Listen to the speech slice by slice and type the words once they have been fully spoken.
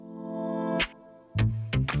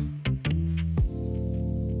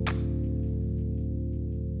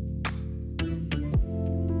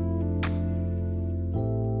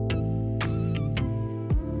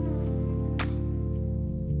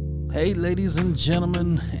Hey, ladies and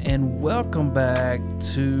gentlemen, and welcome back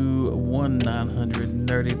to 1-900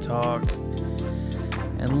 Nerdy Talk.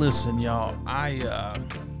 And listen, y'all, I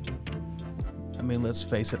mean, let's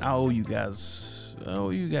face it, I owe you guys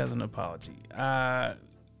an apology.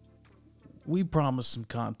 We promised some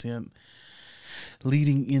content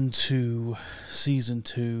leading into season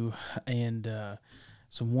 2 and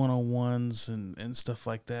some one-on-ones and stuff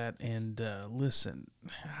like that. And listen,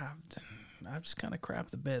 I've just kind of crapped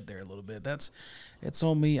the bed there a little bit. It's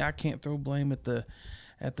on me. I can't throw blame at the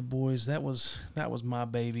boys. That was my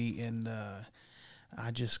baby, and I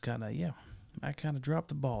just kind of dropped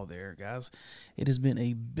the ball there, guys. It has been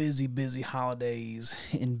a busy holidays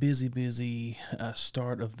and busy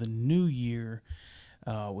start of the new year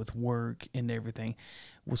with work and everything.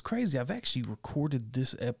 It was crazy. I've actually recorded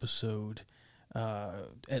this episode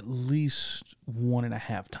at least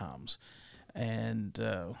 1.5 times. And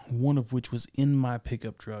one of which was in my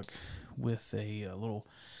pickup truck with a little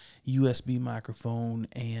USB microphone,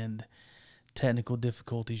 and technical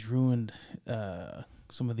difficulties ruined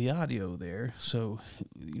some of the audio there. So,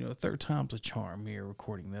 third time's a charm here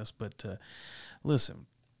recording this. But listen,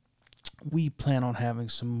 we plan on having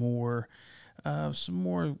some more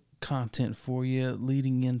content for you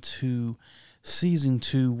leading into Season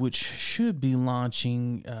 2, which should be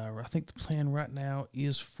launching, I think the plan right now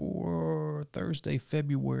is for Thursday,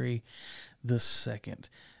 February the 2nd.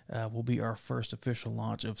 Will be our first official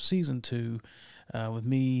launch of Season 2 with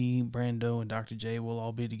me, Brando, and Dr. J. We'll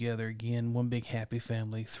all be together again, one big happy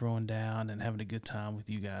family, throwing down and having a good time with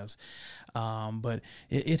you guys. But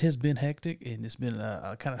it has been hectic, and it's been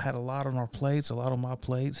kind of had a lot on our plates, a lot on my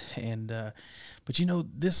plate, and but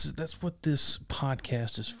that's what this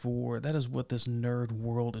podcast is for. That is what this nerd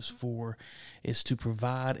world is for, is to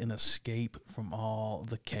provide an escape from all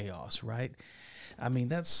the chaos, right? I mean,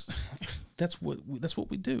 that's what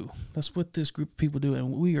we do. That's what this group of people do,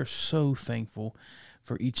 and we are so thankful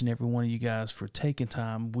for each and every one of you guys for taking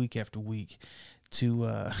time week after week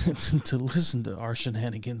to to listen to our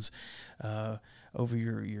shenanigans over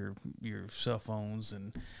your cell phones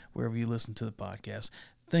and wherever you listen to the podcast.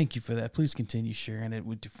 Thank you for that. Please continue sharing it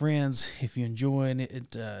with your friends. If you're enjoying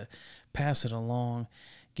it, pass it along.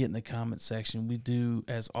 Get in the comment section. We do,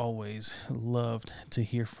 as always, love to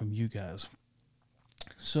hear from you guys.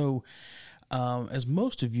 So, as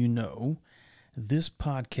most of you know, this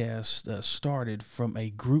podcast started from a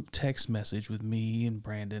group text message with me and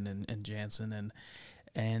Brandon and Jansen,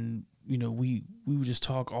 and we would just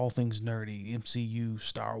talk all things nerdy, MCU,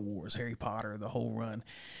 Star Wars, Harry Potter, the whole run,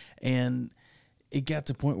 and it got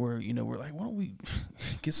to the point where we're like, why don't we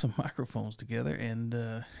get some microphones together and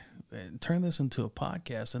turn this into a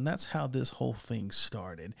podcast? And that's how this whole thing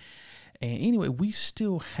started. And anyway, we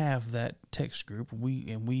still have that text group.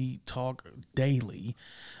 We talk daily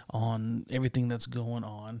on everything that's going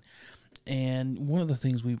on. And one of the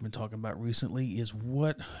things we've been talking about recently is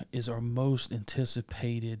what is our most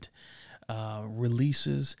anticipated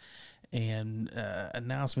releases and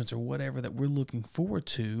announcements or whatever that we're looking forward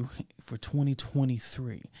to for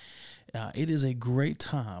 2023. It is a great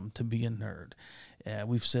time to be a nerd.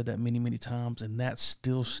 We've said that many times, and that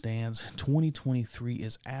still stands. 2023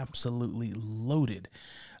 is absolutely loaded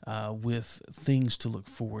with things to look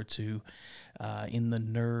forward to in the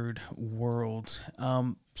nerd world.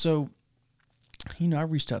 So, I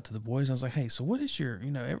reached out to the boys. I was like, hey, so what is your,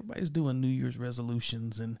 everybody's doing New Year's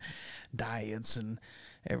resolutions and diets and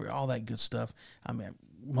all that good stuff. I mean,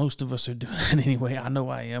 most of us are doing that anyway. I know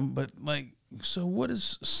I am, but so what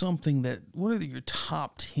are your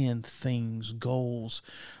top 10 things, goals,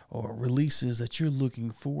 or releases that you're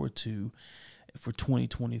looking forward to for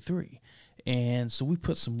 2023? And so we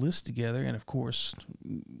put some lists together, and of course,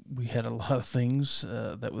 we had a lot of things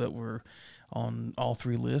that were on all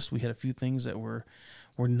three lists. We had a few things that were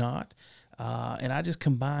not. And I just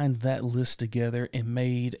combined that list together and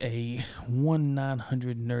made a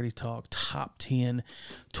 1-900 Nerdy Talk Top 10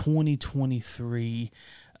 2023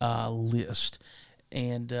 list.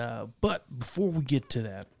 And but before we get to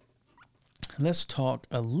that, let's talk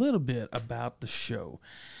a little bit about the show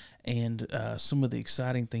and some of the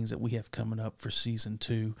exciting things that we have coming up for Season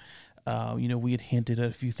 2. We had hinted at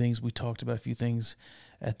a few things. We talked about a few things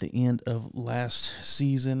at the end of last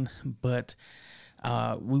season, but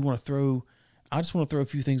I just want to throw a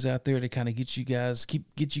few things out there to kind of get you guys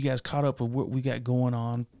caught up with what we got going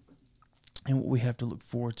on and what we have to look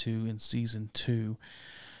forward to in Season 2.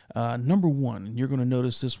 Number one, and you're going to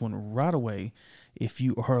notice this one right away if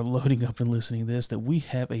you are loading up and listening to this, that we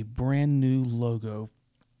have a brand new logo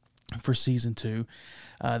for Season 2.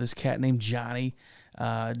 This cat named Johnny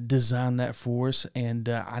designed that for us, and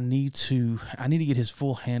I need to get his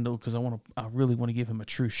full handle because I really want to give him a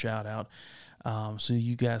true shout out, so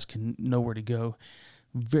you guys can know where to go.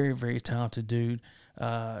 Very, very talented dude.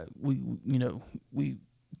 We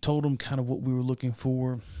told him kind of what we were looking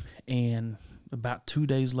for, and about 2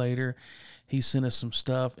 days later, he sent us some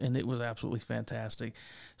stuff, and it was absolutely fantastic.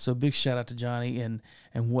 So big shout out to Johnny and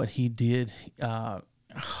what he did. I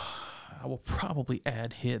will probably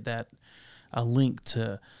add a link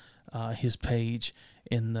to his page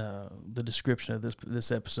in the description of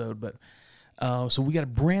this episode. But so we got a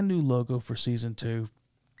brand new logo for season 2,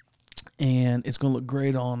 and it's going to look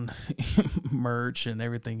great on merch and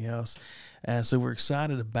everything else. So we're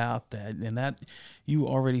excited about that, and that you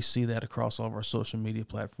already see that across all of our social media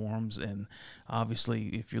platforms. And obviously,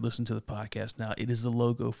 if you're listening to the podcast now, it is the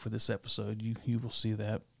logo for this episode. You will see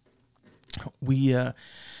that. We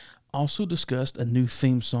also discussed a new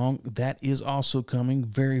theme song that is also coming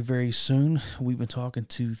very, very soon. We've been talking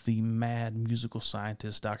to the mad musical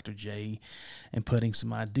scientist, Dr. J, and putting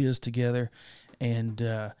some ideas together. And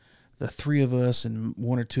the three of us and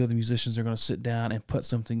one or two other musicians are going to sit down and put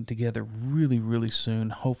something together really, really soon.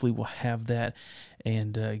 Hopefully we'll have that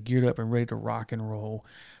and geared up and ready to rock and roll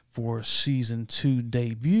for season 2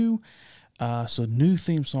 debut. So new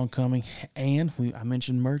theme song coming, and I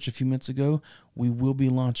mentioned merch a few minutes ago. We will be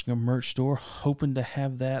launching a merch store, hoping to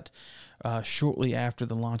have that shortly after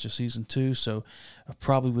the launch of season 2. So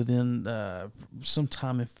probably within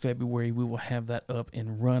sometime in February, we will have that up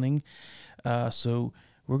and running. So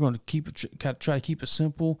we're going to try to keep it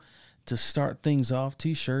simple to start things off.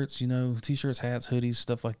 T-shirts, t-shirts, hats, hoodies,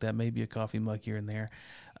 stuff like that. Maybe a coffee mug here and there.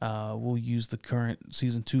 We'll use the current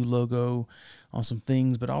season 2 logo on some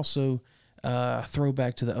things, but also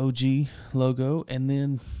throwback to the OG logo. And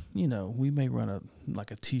then, we may run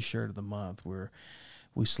a t-shirt of the month where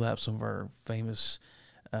we slap some of our famous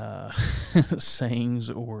sayings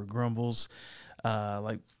or grumbles.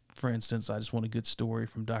 Like, for instance, I just want a good story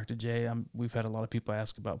from Dr. J. We've had a lot of people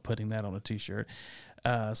ask about putting that on a t-shirt.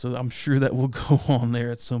 So I'm sure that will go on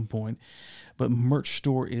there at some point. But merch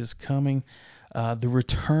store is coming. The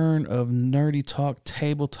return of Nerdy Talk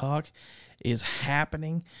Table Talk is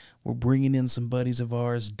happening. We're bringing in some buddies of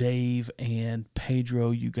ours, Dave and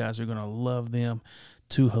Pedro. You guys are going to love them.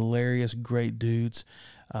 2 hilarious, great dudes.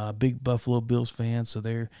 Big Buffalo Bills fans, so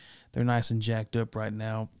they're nice and jacked up right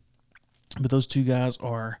now. But those 2 guys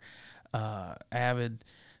are avid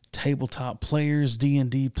tabletop players,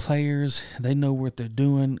 D&D players. They know what they're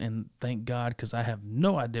doing, and thank God, because I have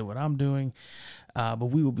no idea what I'm doing. But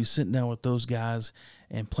we will be sitting down with those guys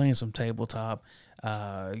and playing some tabletop,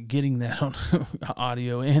 getting that on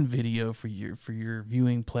audio and video for your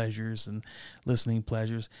viewing pleasures and listening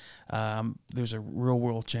pleasures. There's a real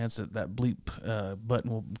world chance that bleep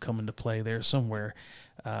button will come into play there somewhere,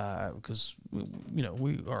 because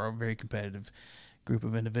we are a very competitive group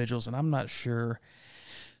of individuals, and I'm not sure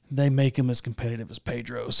they make them as competitive as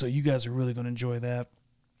Pedro. So you guys are really going to enjoy that.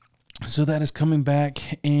 So that is coming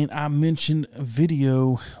back. And I mentioned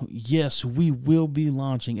video. Yes, we will be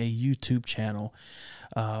launching a YouTube channel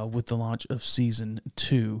with the launch of season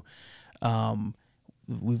 2.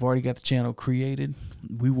 We've already got the channel created.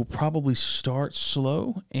 We will probably start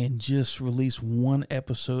slow and just release 1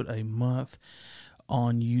 episode a month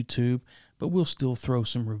on YouTube, but we'll still throw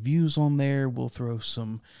some reviews on there. We'll throw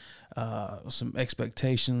some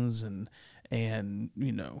expectations and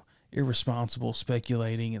irresponsible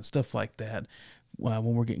speculating and stuff like that. When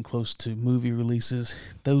we're getting close to movie releases,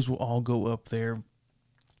 those will all go up there.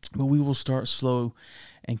 But we will start slow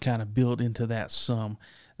and kind of build into that some.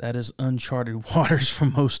 That is uncharted waters for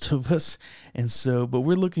most of us. And so, but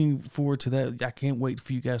we're looking forward to that. I can't wait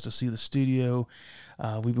for you guys to see the studio.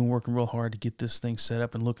 We've been working real hard to get this thing set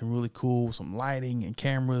up and looking really cool with some lighting and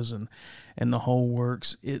cameras and the whole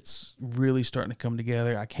works. It's really starting to come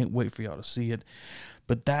together. I can't wait for y'all to see it.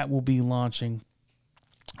 But that will be launching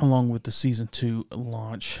along with the season 2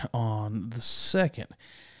 launch on the 2nd.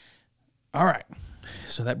 All right.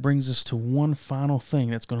 So that brings us to one final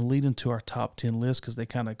thing that's going to lead into our top 10 list, because they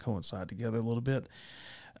kind of coincide together a little bit.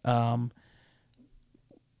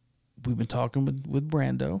 We've been talking with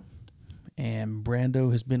Brando, and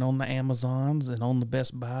Brando has been on the Amazons and on the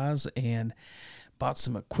Best Buys and bought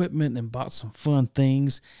some equipment and bought some fun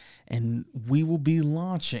things. And we will be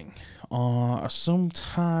launching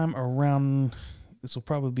sometime around, this will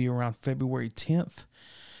probably be around February 10th.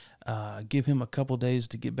 Give him a couple days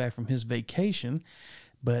to get back from his vacation,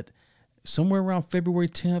 but somewhere around February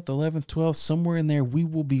 10th, 11th, 12th, somewhere in there, we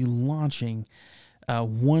will be launching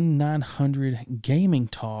 1-900 Gaming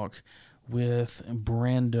Talk with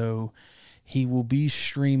Brando. he will be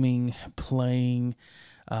streaming, playing,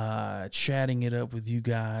 chatting it up with you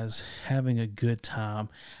guys, having a good time.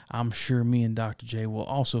 I'm sure me and Dr. J will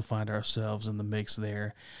also find ourselves in the mix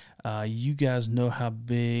there. You guys know how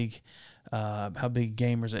big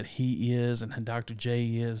gamers that he is and Dr. J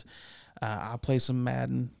is. I play some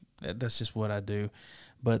Madden. That's just what I do.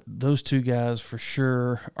 But those two guys for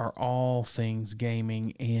sure are all things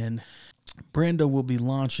gaming, and Brando will be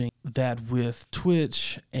launching that with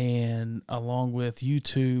Twitch and along with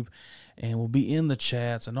YouTube, and we'll be in the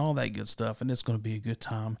chats and all that good stuff, and it's going to be a good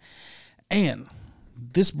time. And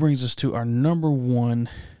this brings us to our number one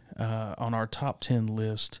on our top 10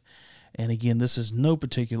 list. And again, this is no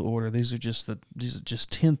particular order. These are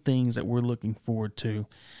just 10 things that we're looking forward to.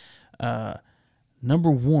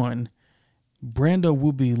 Number one, Brando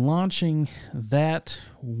will be launching that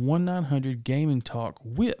 1-900 Gaming Talk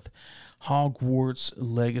with Hogwarts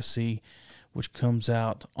Legacy, which comes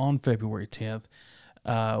out on February 10th.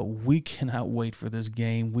 We cannot wait for this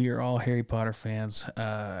game. We are all Harry Potter fans,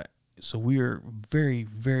 so we are very,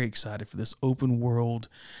 very excited for this open world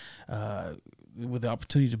with the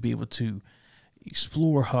opportunity to be able to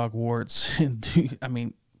explore Hogwarts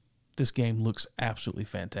and this game looks absolutely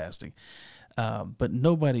fantastic. But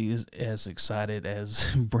nobody is as excited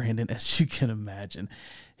as Brandon, as you can imagine.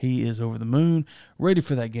 He is over the moon, ready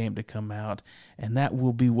for that game to come out, and that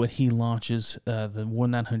will be what he launches the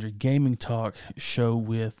 1-900 Gaming Talk show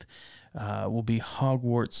with. Will be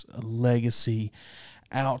Hogwarts Legacy,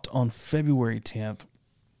 out on February 10th.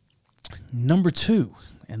 Number two,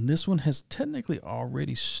 and this one has technically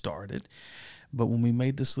already started, but when we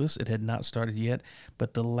made this list, it had not started yet.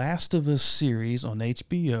 But the Last of Us series on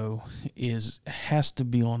HBO has to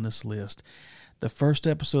be on this list. The first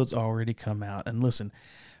episode's already come out. And listen,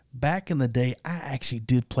 back in the day, I actually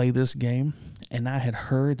did play this game, and I had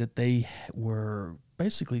heard that they were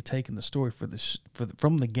basically taking the story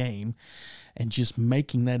from the game and just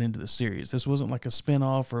making that into the series. This wasn't like a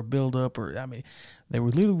spinoff or a build-up, they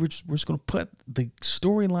were literally we're just going to put the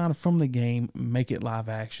storyline from the game, make it live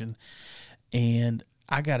action. And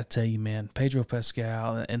I got to tell you, man, Pedro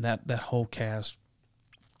Pascal and that whole cast,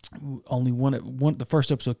 the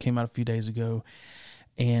first episode came out a few days ago.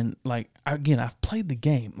 And I've played the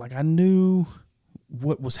game. I knew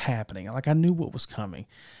what was happening. I knew what was coming.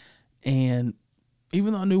 And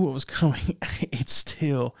even though I knew what was coming, it's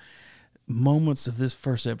still moments of this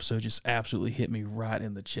first episode just absolutely hit me right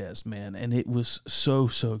in the chest, man. And it was so,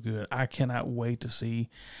 so good. I cannot wait to see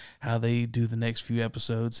how they do the next few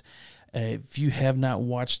episodes. If you have not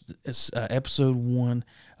watched episode 1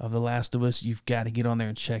 of The Last of Us, you've got to get on there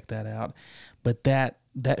and check that out. But that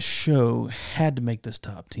show had to make this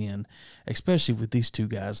top 10, especially with these two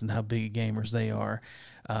guys and how big gamers they are.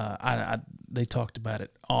 They talked about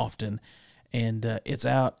it often, and it's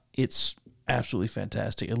out. It's absolutely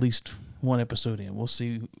fantastic. At least one episode in. We'll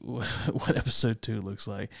see what episode 2 looks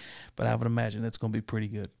like, but I would imagine it's going to be pretty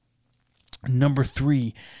good. Number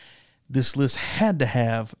 3. This list had to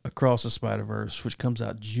have Across the Spider-Verse, which comes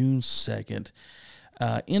out June 2nd.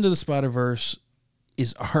 Into the Spider-Verse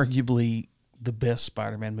is arguably the best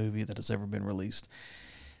Spider-Man movie that has ever been released.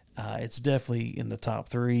 It's definitely in the top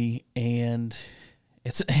 3, and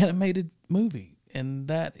it's an animated movie. And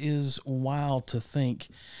that is wild to think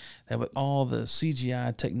that with all the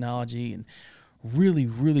CGI technology and really,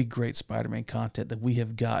 really great Spider-Man content that we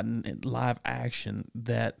have gotten in live action,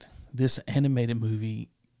 that this animated movie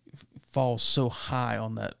falls so high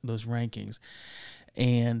on those rankings.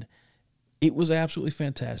 And it was absolutely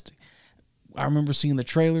fantastic. I remember seeing the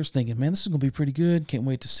trailers thinking, man, this is going to be pretty good. Can't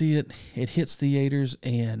wait to see it. It hits theaters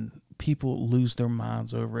and people lose their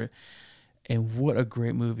minds over it. And what a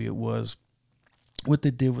great movie it was. What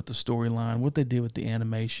they did with the storyline, what they did with the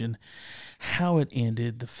animation, how it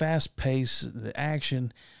ended, the fast pace, the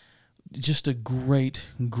action, just a great,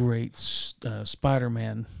 great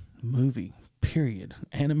Spider-Man movie. Period.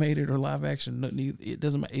 Animated or live action, it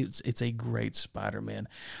doesn't matter. It's a great Spider-Man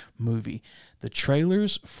movie. The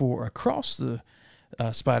trailers for Across the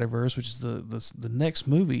Spider-Verse, which is the next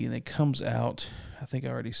movie, and it comes out, I think I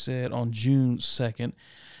already said, on June 2nd,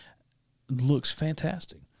 looks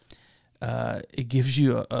fantastic. It gives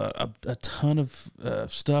you a ton of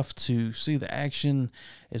stuff to see. The action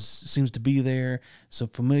seems to be there. Some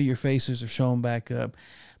familiar faces are showing back up.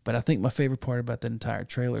 But I think my favorite part about the entire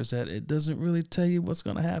trailer is that it doesn't really tell you what's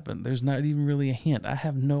going to happen. There's not even really a hint. I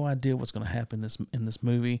have no idea what's going to happen in this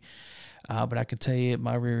movie. But I can tell you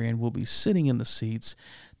my rear end will be sitting in the seats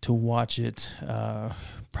to watch it,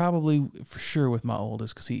 probably for sure with my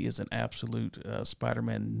oldest, because he is an absolute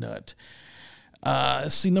Spider-Man nut.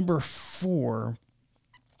 Let's see, number 4.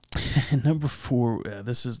 Number 4,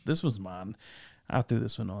 this was mine. I threw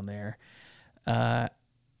this one on there. I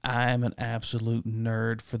am an absolute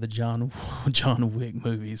nerd for the John Wick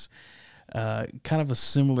movies. Kind of a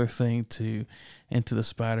similar thing to Into the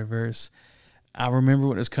Spider-Verse. I remember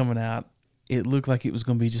when it was coming out, it looked like it was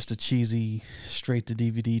going to be just a cheesy,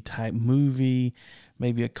 straight-to-DVD type movie,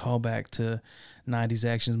 maybe a callback to 90s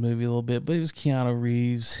action movie a little bit, but it was Keanu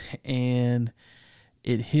Reeves, and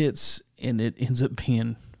it hits, and it ends up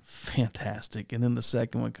being fantastic. And then the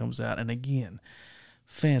second one comes out, and again,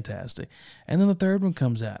 fantastic. And then the third one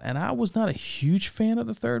comes out, and I was not a huge fan of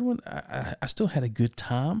the third one. I still had a good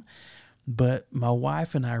time, but my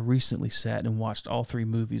wife and I recently sat and watched all 3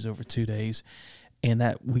 movies over 2 days, and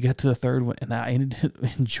that we got to the third one, and I ended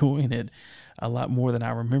up enjoying it a lot more than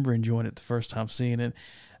I remember enjoying it the first time seeing it.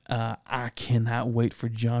 I cannot wait for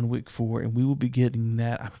John Wick 4, and we will be getting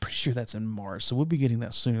that. I'm pretty sure that's in March, so we'll be getting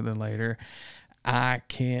that sooner than later. I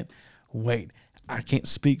can't wait. I can't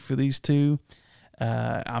speak for these two.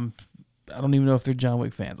 I don't even know if they're John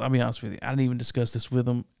Wick fans. I'll be honest with you. I didn't even discuss this with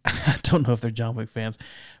them. I don't know if they're John Wick fans,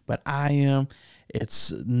 but I am.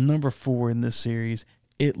 It's number 4 in this series.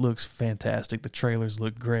 It looks fantastic. The trailers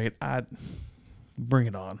look great. Bring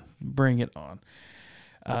it on. Bring it on.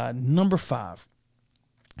 Number 5.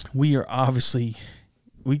 We obviously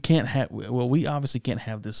can't have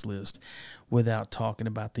this list without talking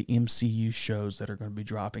about the MCU shows that are going to be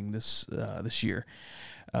dropping this year.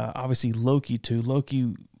 Obviously, Loki too.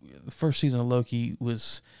 The first season of Loki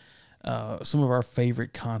was some of our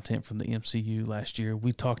favorite content from the MCU last year.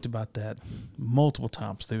 We talked about that multiple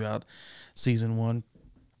times throughout season 1.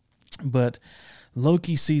 But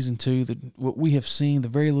Loki season 2, what we have seen, the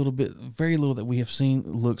very little that we have seen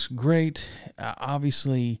looks great.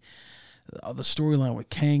 Obviously, the storyline with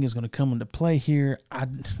Kang is going to come into play here. I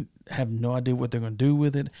have no idea what they're going to do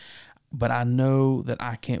with it, but I know that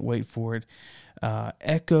I can't wait for it.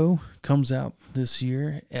 Echo comes out this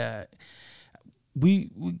year. We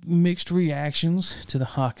mixed reactions to the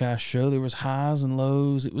Hawkeye show. There was highs and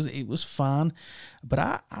lows. It was fun, but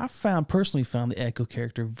I personally found the Echo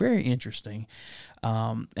character very interesting,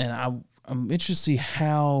 and I'm interested to see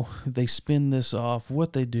how they spin this off,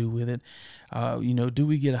 what they do with it. Do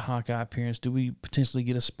we get a Hawkeye appearance? Do we potentially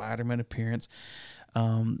get a Spider-Man appearance?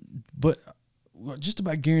 But we're just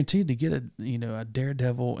about guaranteed to get a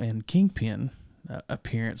Daredevil and Kingpin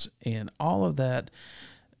appearance, and all of that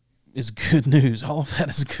is good news. All of that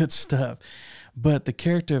is good stuff. But the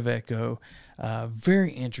character of Echo,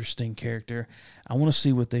 very interesting character. I want to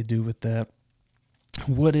see what they do with that.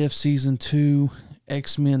 What If Season 2,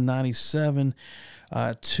 X-Men 97,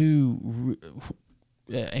 2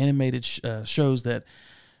 animated shows that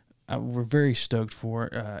we're very stoked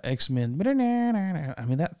for. X-Men, I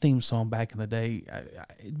mean, that theme song back in the day,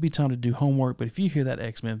 it'd be time to do homework, but if you hear that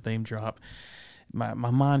X-Men theme drop, my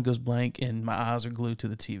mind goes blank and my eyes are glued to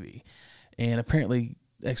the TV. And apparently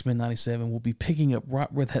X-Men 97 will be picking up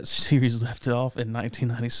right where that series left off in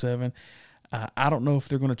 1997. I don't know if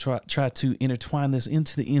they're going to try to intertwine this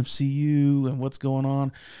into the MCU and what's going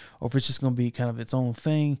on, or if it's just going to be kind of its own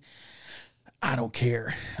thing. I don't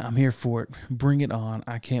care. I'm here for it. Bring it on.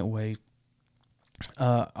 I can't wait.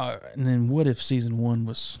 And then What If Season 1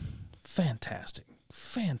 was fantastic.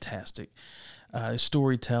 Fantastic.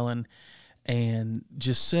 Storytelling and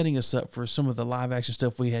just setting us up for some of the live action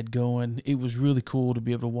stuff we had going. It was really cool to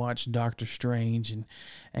be able to watch Doctor Strange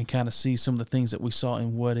and kind of see some of the things that we saw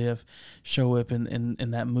in What If show up in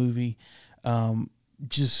that movie.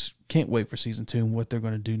 Just can't wait for season 2 and what they're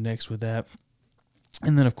going to do next with that.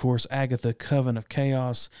 And then, of course, Agatha, Coven of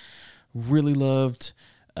Chaos. Really loved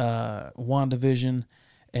WandaVision.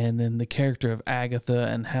 And then the character of Agatha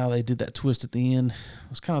and how they did that twist at the end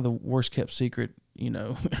was kind of the worst kept secret.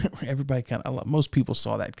 Everybody most people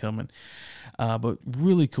saw that coming. But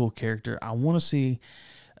really cool character. I want to see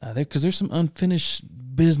because there's some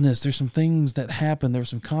unfinished business. There's some things that happen. There's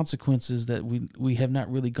some consequences that we have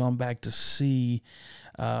not really gone back to see,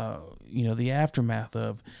 the aftermath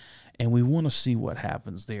of. And we want to see what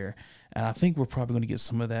happens there. And I think we're probably going to get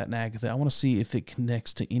some of that in Agatha. I want to see if it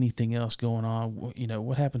connects to anything else going on.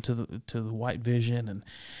 What happened to the White Vision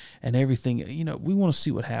and everything. We want to see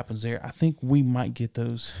what happens there. I think we might get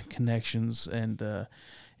those connections and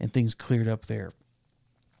things cleared up there.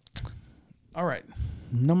 All right,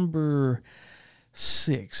 number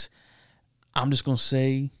 6. I'm just going to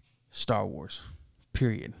say Star Wars,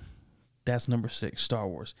 period. That's number 6, Star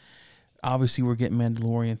Wars. Obviously, we're getting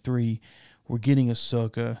Mandalorian 3. We're getting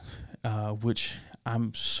Ahsoka, which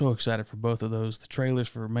I'm so excited for both of those. The trailers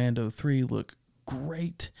for Mando 3 look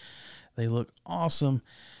great. They look awesome.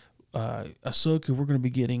 Ahsoka, we're going to be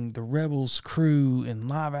getting the Rebels crew in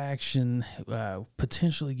live action,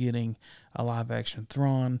 potentially getting a live action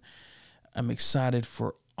Thrawn. I'm excited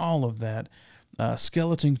for all of that.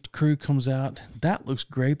 Skeleton Crew comes out. That looks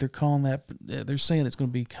great. They're calling that. They're saying it's going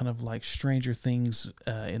to be kind of like Stranger Things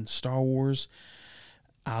in Star Wars.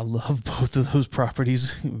 I love both of those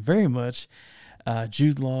properties very much.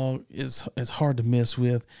 Jude Law is hard to miss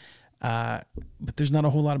with, but there's not a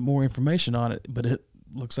whole lot of more information on it. But it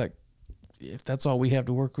looks like if that's all we have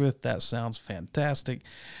to work with, that sounds fantastic.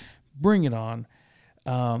 Bring it on.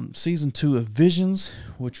 Season 2 of Visions,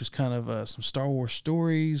 which was kind of some Star Wars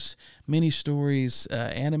stories, mini stories,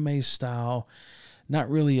 anime style, not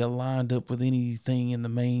really aligned up with anything in the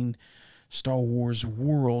main Star Wars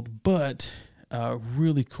world, but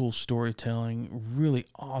really cool storytelling, really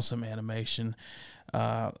awesome animation.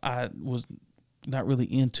 I was not really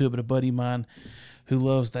into it, but a buddy of mine who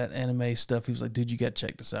loves that anime stuff, he was like, dude, you got to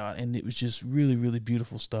check this out. And it was just really, really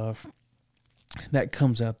beautiful stuff. That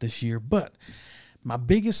comes out this year. But my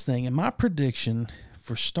biggest thing and my prediction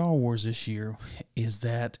for Star Wars this year is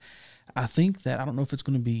that I think that, I don't know if it's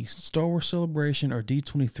going to be Star Wars Celebration or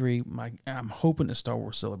D23. I'm hoping it's Star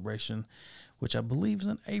Wars Celebration, which I believe is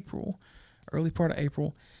in April, early part of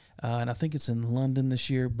April. And I think it's in London this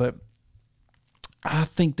year. But I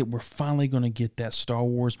think that we're finally going to get that Star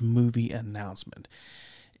Wars movie announcement.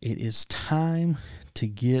 It is time to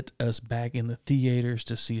get us back in the theaters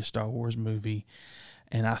to see a Star Wars movie.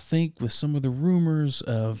 And I think with some of the rumors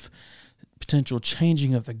of potential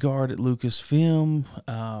changing of the guard at Lucasfilm,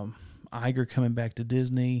 Iger coming back to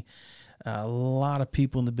Disney, a lot of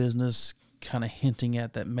people in the business kind of hinting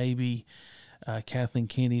at that maybe Kathleen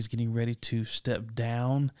Kennedy is getting ready to step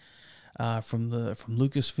down from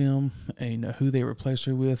Lucasfilm. And you know who they replace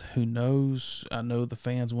her with, who knows? I know the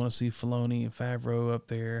fans want to see Filoni and Favreau up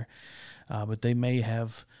there, but they may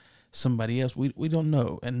have somebody else. We don't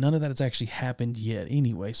know, and none of that has actually happened yet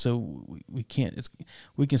anyway, so we can't,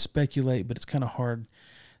 we can speculate, but it's kind of hard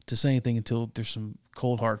to say anything until there's some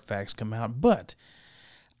cold hard facts come out. But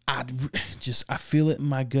I feel it in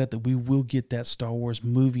my gut that we will get that Star Wars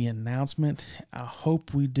movie announcement. I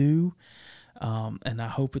hope we do, and I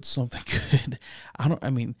hope it's something good.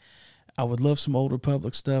 I would love some Old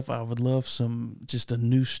Republic stuff. I would love just a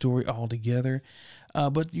new story altogether.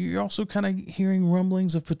 But you're also kind of hearing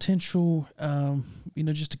rumblings of potential,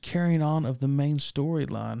 just a carrying on of the main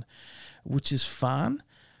storyline, which is fine,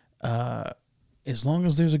 as long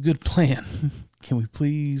as there's a good plan. Can we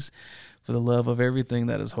please, for the love of everything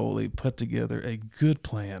that is holy, put together a good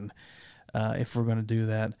plan if we're going to do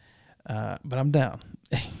that? But I'm down.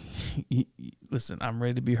 Listen, I'm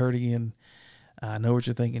ready to be heard again. I know what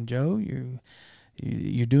you're thinking, Joe.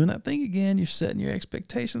 You're doing that thing again. You're setting your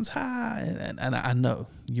expectations high, and I know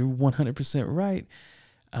you're 100% right.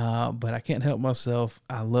 But I can't help myself.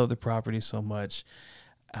 I love the property so much.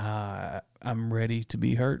 I'm ready to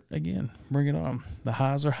be hurt again. Bring it on. The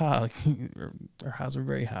highs are high. Our highs are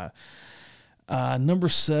very high. Number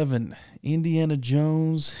 7, Indiana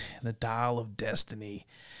Jones and the Dial of Destiny.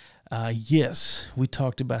 Yes, we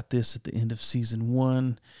talked about this at the end of season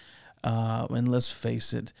 1. And let's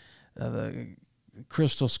face it, the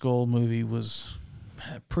Crystal Skull movie was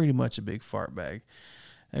pretty much a big fart bag.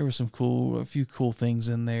 There were a few cool things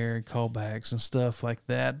in there, callbacks and stuff like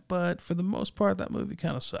that, but for the most part, that movie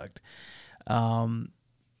kind of sucked. And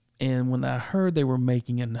when I heard they were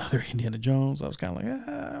making another Indiana Jones, I was kind of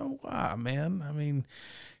like, why, man? I mean,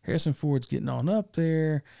 Harrison Ford's getting on up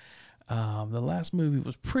there. The last movie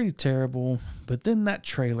was pretty terrible, but then that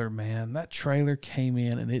trailer came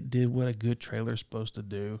in and it did what a good trailer is supposed to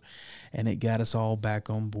do, and it got us all back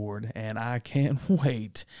on board. And I can't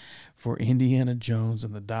wait for Indiana Jones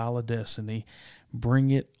and the Dial of Destiny. Bring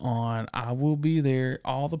it on. I will be there.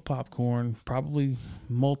 All the popcorn, probably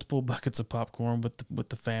multiple buckets of popcorn with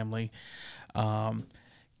the family.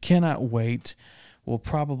 Cannot wait. We'll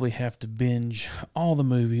probably have to binge all the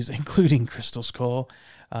movies, including Crystal Skull,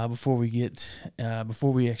 before we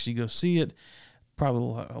actually go see it.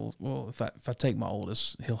 Probably, if I take my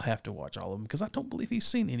oldest, he'll have to watch all of them because I don't believe he's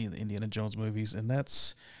seen any of the Indiana Jones movies, and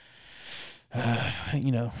that's,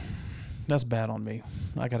 that's bad on me.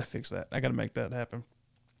 I got to fix that. I got to make that happen.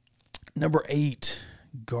 Number 8,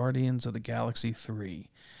 Guardians of the Galaxy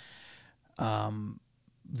 3.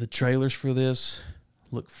 The trailers for this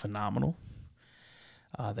look phenomenal.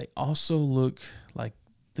 They also look like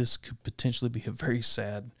this could potentially be a very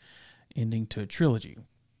sad ending to a trilogy.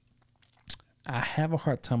 I have a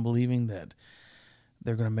hard time believing that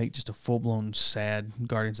they're going to make just a full-blown sad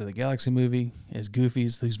Guardians of the Galaxy movie, as goofy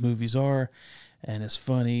as these movies are, and as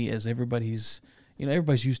funny as everybody's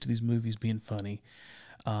used to these movies being funny.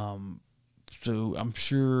 So I'm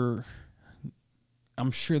sure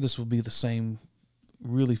this will be the same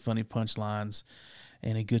really funny punchlines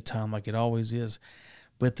and a good time like it always is.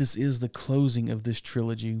 But this is the closing of this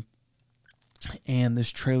trilogy, and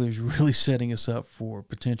this trailer is really setting us up for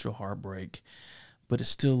potential heartbreak. But it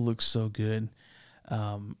still looks so good.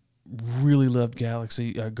 Really loved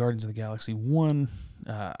Guardians of the Galaxy 1.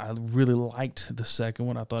 I really liked the second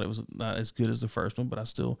one. I thought it was not as good as the first one, but I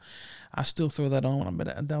still throw that on when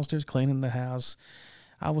I'm downstairs cleaning the house.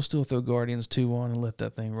 I will still throw Guardians 2 on and let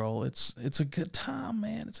that thing roll. It's a good time,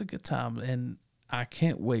 man. It's a good time, and I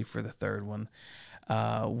can't wait for the third one.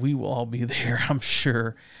 We will all be there, I'm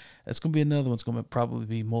sure. It's going to be another one. It's going to probably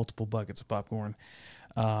be multiple buckets of popcorn,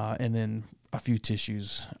 and then a few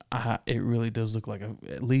tissues. It really does look like I'm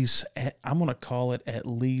going to call it at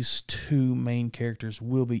least 2 main characters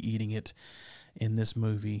will be eating it in this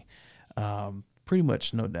movie. Pretty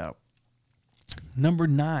much, no doubt. Number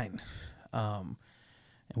 9. And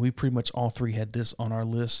we pretty much all 3 had this on our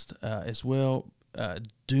list as well.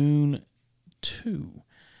 Dune 2.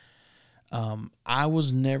 I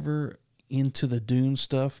was never into the Dune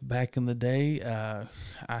stuff back in the day.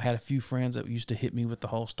 I had a few friends that used to hit me with the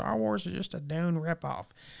whole Star Wars is just a Dune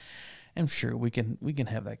ripoff. I'm sure we can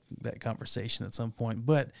have that conversation at some point.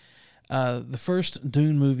 But the first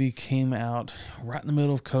Dune movie came out right in the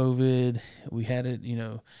middle of COVID. We had it,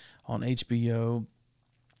 on HBO.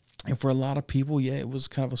 And for a lot of people, it was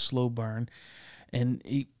kind of a slow burn.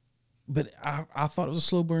 But I thought it was a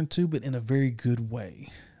slow burn too, but in a very good way.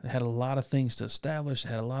 It had a lot of things to establish. It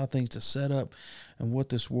had a lot of things to set up and what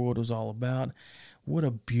this world was all about. What a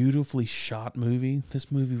beautifully shot movie.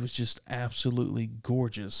 This movie was just absolutely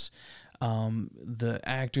gorgeous. The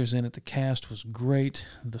actors in it, the cast was great.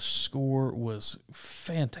 The score was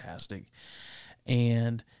fantastic.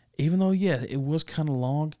 And even though, it was kind of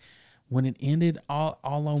long, when it ended, all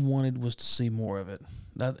I wanted was to see more of it.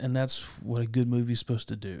 That's what a good movie is supposed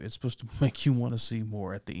to do. It's supposed to make you want to see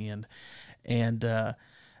more at the end. And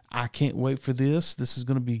I can't wait for this. This is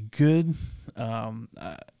going to be good.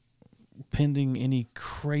 Pending any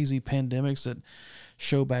crazy pandemics that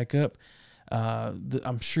show back up,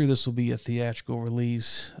 I'm sure this will be a theatrical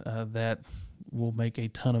release that will make a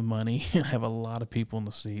ton of money and have a lot of people in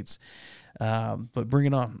the seats. But bring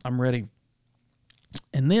it on. I'm ready.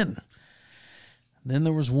 And then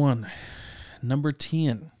there was one, number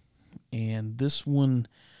 10. And this one,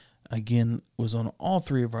 again, was on all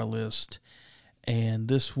 3 of our lists. And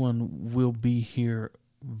this one will be here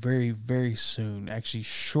very, very soon. Actually,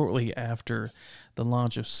 shortly after the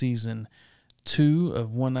launch of season 2 of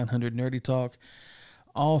 1-900 Nerdy Talk,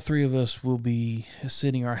 all 3 of us will be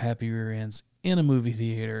sitting our happy rear ends in a movie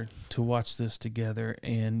theater to watch this together.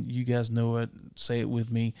 And you guys know it. Say it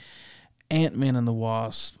with me. Ant-Man and the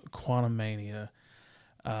Wasp, Quantumania.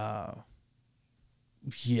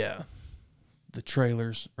 The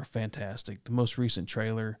trailers are fantastic. The most recent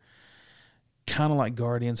trailer, kind of like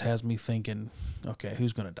Guardians, has me thinking, okay,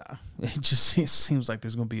 who's going to die? It seems like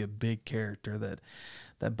there's going to be a big character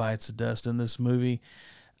that bites the dust in this movie.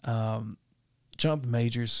 Jonathan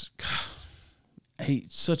Majors, he's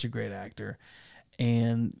such a great actor.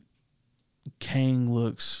 And Kang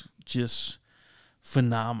looks just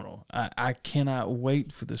phenomenal. I cannot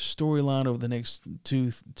wait for the storyline over the next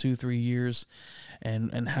 2-3 years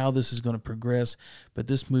and how this is going to progress. But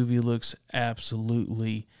this movie looks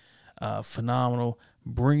absolutely phenomenal.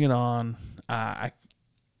 Bring it on. I'm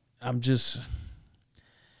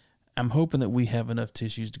hoping that we have enough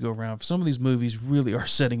tissues to go around. Some of these movies really are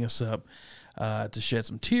setting us up to shed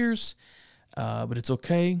some tears, but it's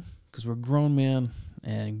okay because we're grown men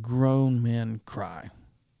and grown men cry,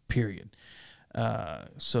 period.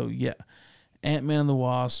 Ant-Man and the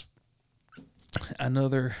Wasp,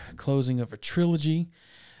 another closing of a trilogy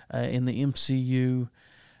in the MCU.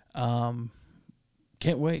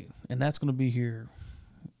 Can't wait. And that's going to be here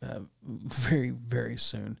very, very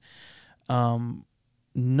soon.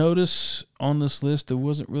 Notice on this list there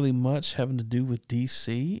wasn't really much having to do with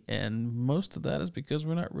DC, and most of that is because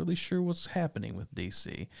we're not really sure what's happening with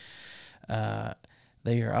DC.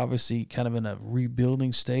 They are obviously kind of in a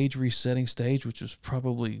rebuilding stage, resetting stage, which was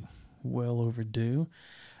probably well overdue.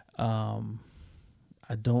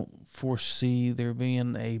 I don't foresee there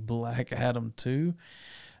being a Black Adam 2.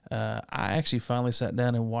 I actually finally sat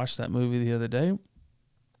down and watched that movie the other day.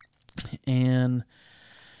 And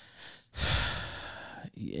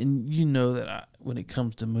you know that when it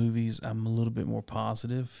comes to movies, I'm a little bit more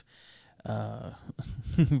positive.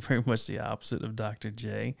 Very much the opposite of Dr.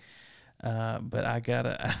 J. But I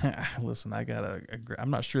gotta listen. I'm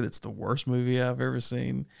not sure that's the worst movie I've ever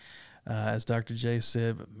seen, as Dr. J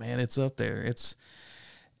said, but man, it's up there.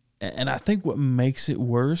 And I think what makes it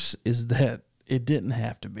worse is that it didn't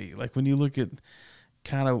have to be. Like when you look at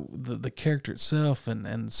kind of the character itself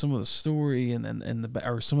and some of the story and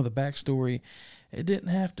some of the backstory, it didn't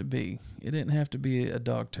have to be. It didn't have to be a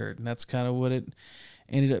dog turd, and that's kind of what it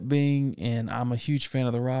ended up being. And I'm a huge fan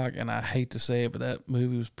of The Rock, and I hate to say it, but that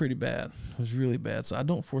movie was pretty bad. It was really bad. So I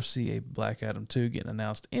don't foresee a Black Adam 2 getting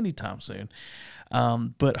announced anytime soon.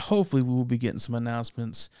 But hopefully we will be getting some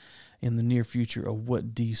announcements in the near future of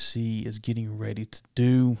what DC is getting ready to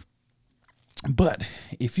do. But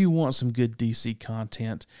if you want some good DC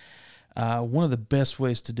content, one of the best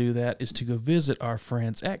ways to do that is to go visit our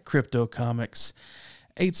friends at Crypto Comics,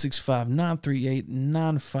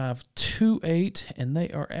 865-938-9528, and they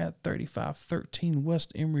are at 3513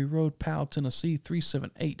 West Emory Road, Powell, Tennessee,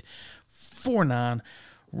 37849.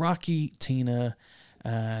 Rocky, Tina,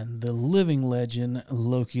 and the living legend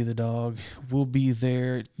Loki the dog will be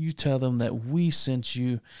there. You tell them that we sent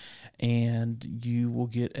you, and you will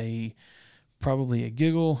get probably a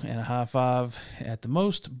giggle and a high five at the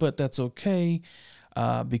most, but that's okay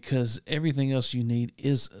because everything else you need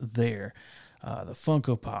is there. The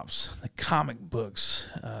Funko Pops, the comic books,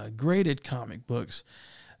 graded comic books,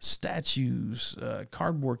 statues,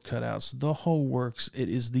 cardboard cutouts, the whole works. It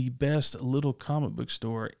is the best little comic book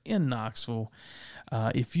store in Knoxville.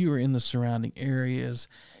 If you are in the surrounding areas,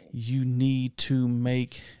 you need to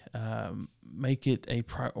make it a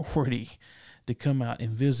priority to come out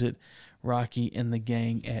and visit Rocky and the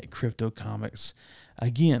gang at Crypto Comics.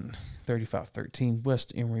 Again, 3513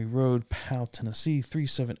 West Emory Road, Powell, Tennessee,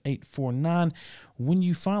 37849. When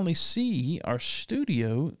you finally see our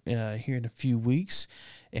studio here in a few weeks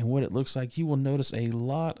and what it looks like, you will notice a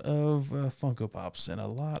lot of Funko Pops and a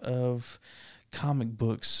lot of comic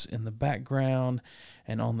books in the background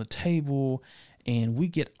and on the table. And we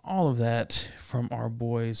get all of that from our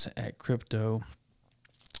boys at Crypto.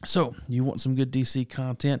 So you want some good DC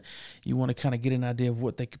content, you want to kind of get an idea of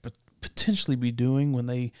what they could potentially be doing when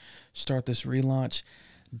they start this relaunch,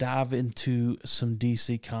 dive into some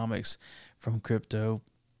DC comics from Crypto.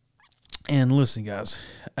 And listen, guys,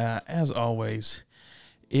 as always,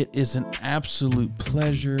 it is an absolute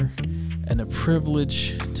pleasure and a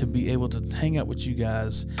privilege to be able to hang out with you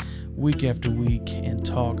guys week after week and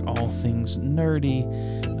talk all things nerdy.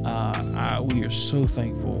 We are so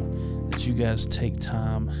thankful that you guys take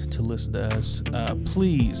time to listen to us.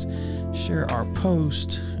 Please share our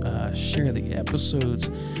post, share the episodes,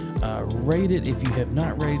 rate it if you have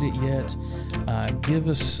not rated it yet. Give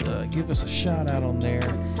us a shout out on there.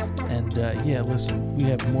 And listen, we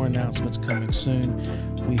have more announcements coming soon.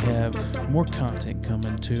 We have more content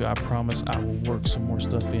coming too. I promise I will work some more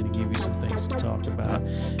stuff in and give you some things to talk about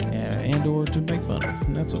and or to make fun of.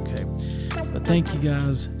 And that's okay. But thank you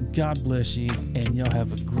guys. God bless you. And y'all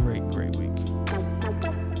have a great week.